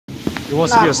He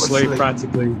wants to be a slave,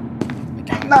 practically.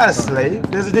 Not a slave.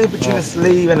 There's a difference between a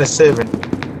slave and a servant.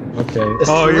 Okay.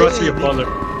 Oh, he wants to be a butler.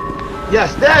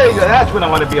 Yes, there you go. That's when I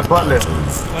want to be a butler.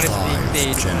 What is being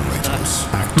paid?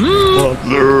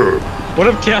 Butler. What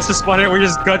if Chaos is spawning and we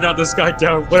just gun down this guy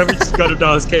down? Whatever, we just gun him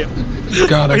down as Chaos.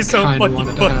 God, I so kinda want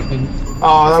it to happen.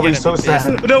 Oh, that would be so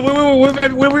sad. No,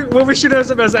 when we shoot him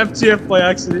as FTF by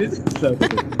accident. No,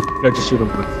 just shoot him.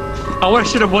 I want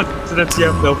to shoot him once as an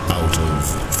FTF though. Out of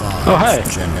 5 oh, hey.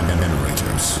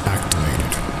 generators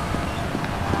activated.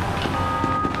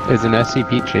 Is an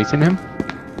SCP chasing him?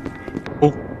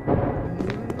 Oh.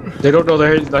 They don't know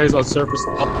that he's on surface.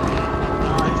 Mobile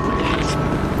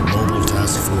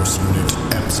Task Force Unit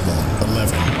Epsilon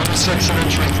 11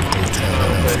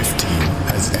 Hotel 15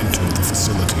 has entered the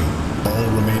facility. All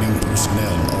remaining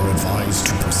personnel are advised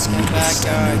to proceed with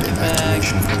standard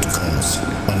evacuation protocols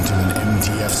until an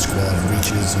MTF squad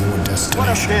reaches your destination. What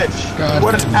a bitch. God.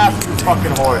 What an absolute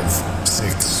fucking whore.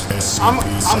 6 SCP I'm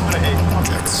gonna hate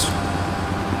objects.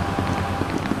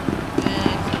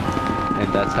 And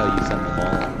that's how you send them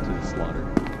all to the slaughter.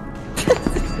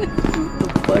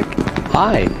 Like,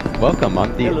 hi, welcome.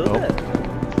 I'm the Hello there.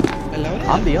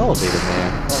 I'm the elevator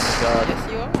man. Oh my god.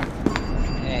 Yes, you are.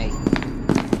 Hey.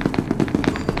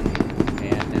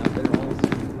 And now they're all.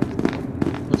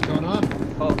 What's going on?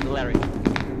 Oh, Larry.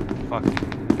 Fuck.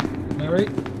 Larry?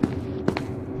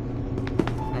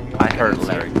 I heard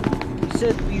Larry. You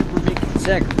said we were making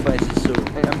sacrifices, so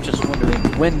I'm just wondering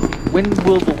when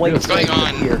will the white flag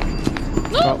appear?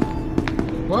 Well,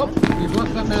 we've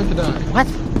left that man to die. What?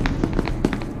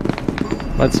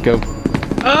 Let's go.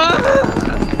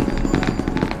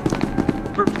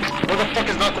 Where the fuck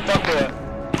is Knuckle Buckler at?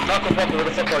 Knuckle Buckler, where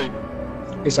the fuck are you?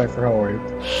 Hey, Cypher, how are you?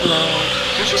 Hello.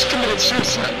 You just committed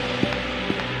suicide.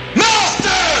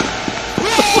 Master!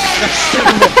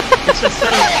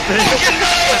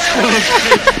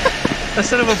 That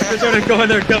son of a bitch, I'm gonna go in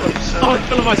there and kill him. Oh, I'm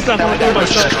killing myself, I'm killing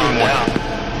myself.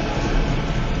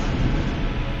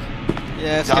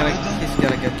 Yeah, he's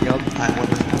gonna get killed.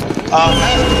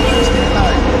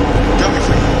 Dummy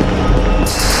for you.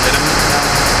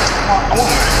 I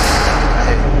won't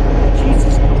murder you.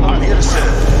 Jesus. I'm here to sit.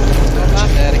 I'm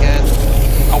dead again.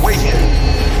 I'll wait here. I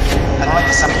don't like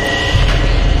the sound.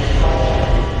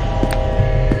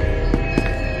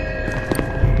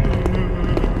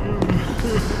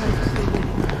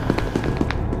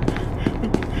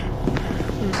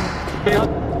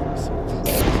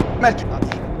 Magic.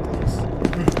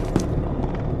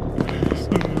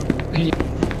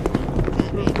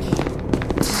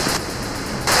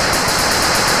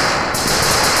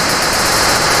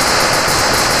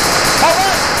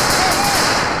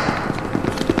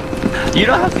 You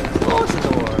don't have to close the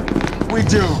door. We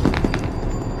do.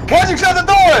 Why'd you shut the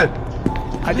door?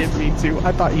 I didn't mean to.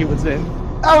 I thought he was in.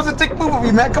 That was a dick move of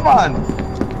you, man. Come on.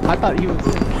 I thought he was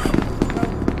in.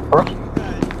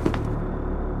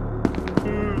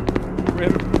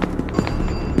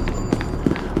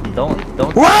 Don't.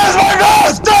 Where's my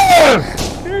master?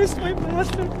 Where's my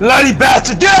master? Bloody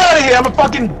bastard! Get out of here! I'm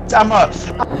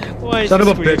Why is Son of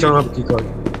he a bitch, I don't have a keycard.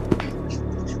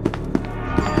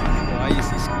 Why is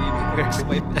he screaming? Where's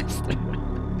my master?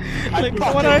 Like,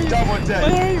 fucking what are you? double dead.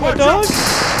 What are you, a What's dog? up?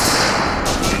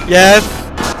 Yes.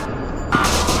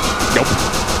 Nope.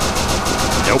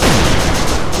 Nope.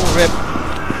 Oh, rip.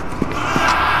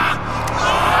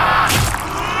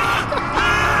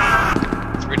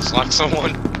 We just locked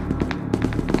someone.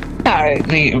 I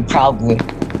mean, probably.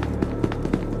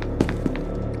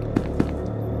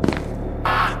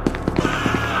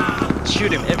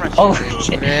 Shoot him, everyone shoot Oh, him.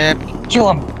 shit. Rip. Kill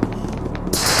him.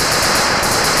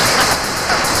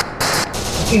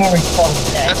 He already called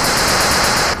that.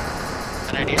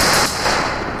 An idea.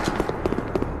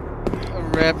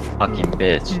 Rip. Fucking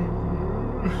bitch.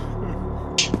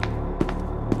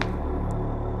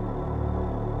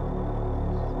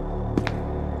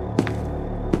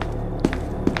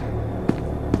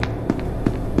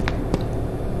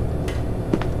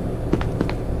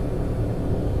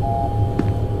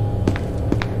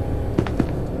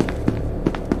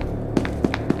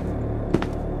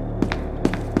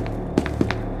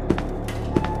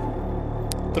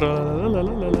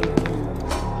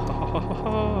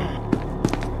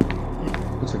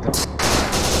 What's it got?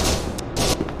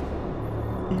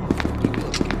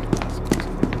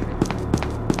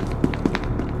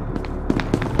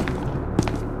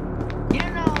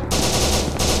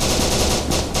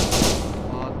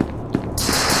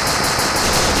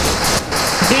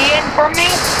 Be in for me?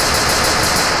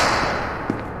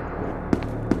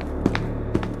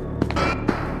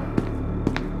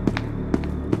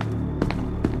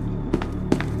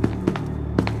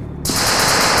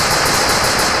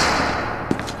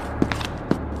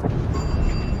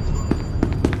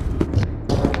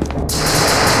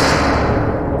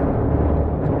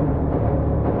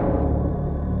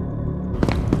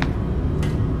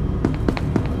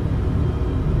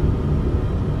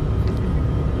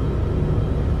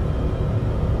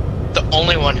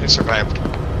 only one who survived.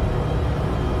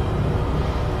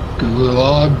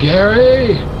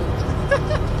 Gulagarys.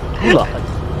 Gulag.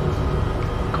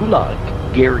 Gulag.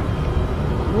 Gary.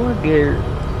 Gulagarys.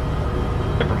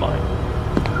 Never mind.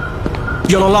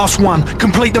 You're the last one.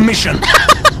 Complete the mission.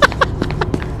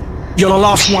 You're the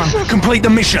last one. Complete the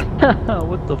mission.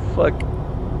 What the fuck?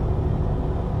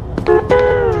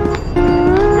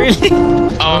 Really?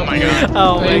 Oh my god.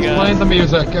 Oh my He's god. playing the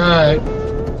music. Alright.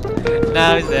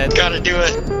 Now he's dead. Gotta do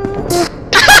it.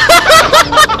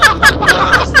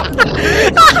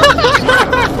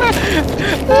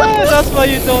 That's why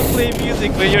you don't play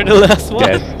music when you're the last one.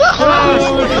 Dead.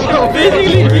 Basically,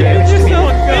 keep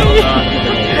yourself going.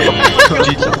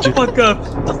 Fuck up.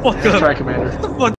 Fuck up. Try, Commander. Fuck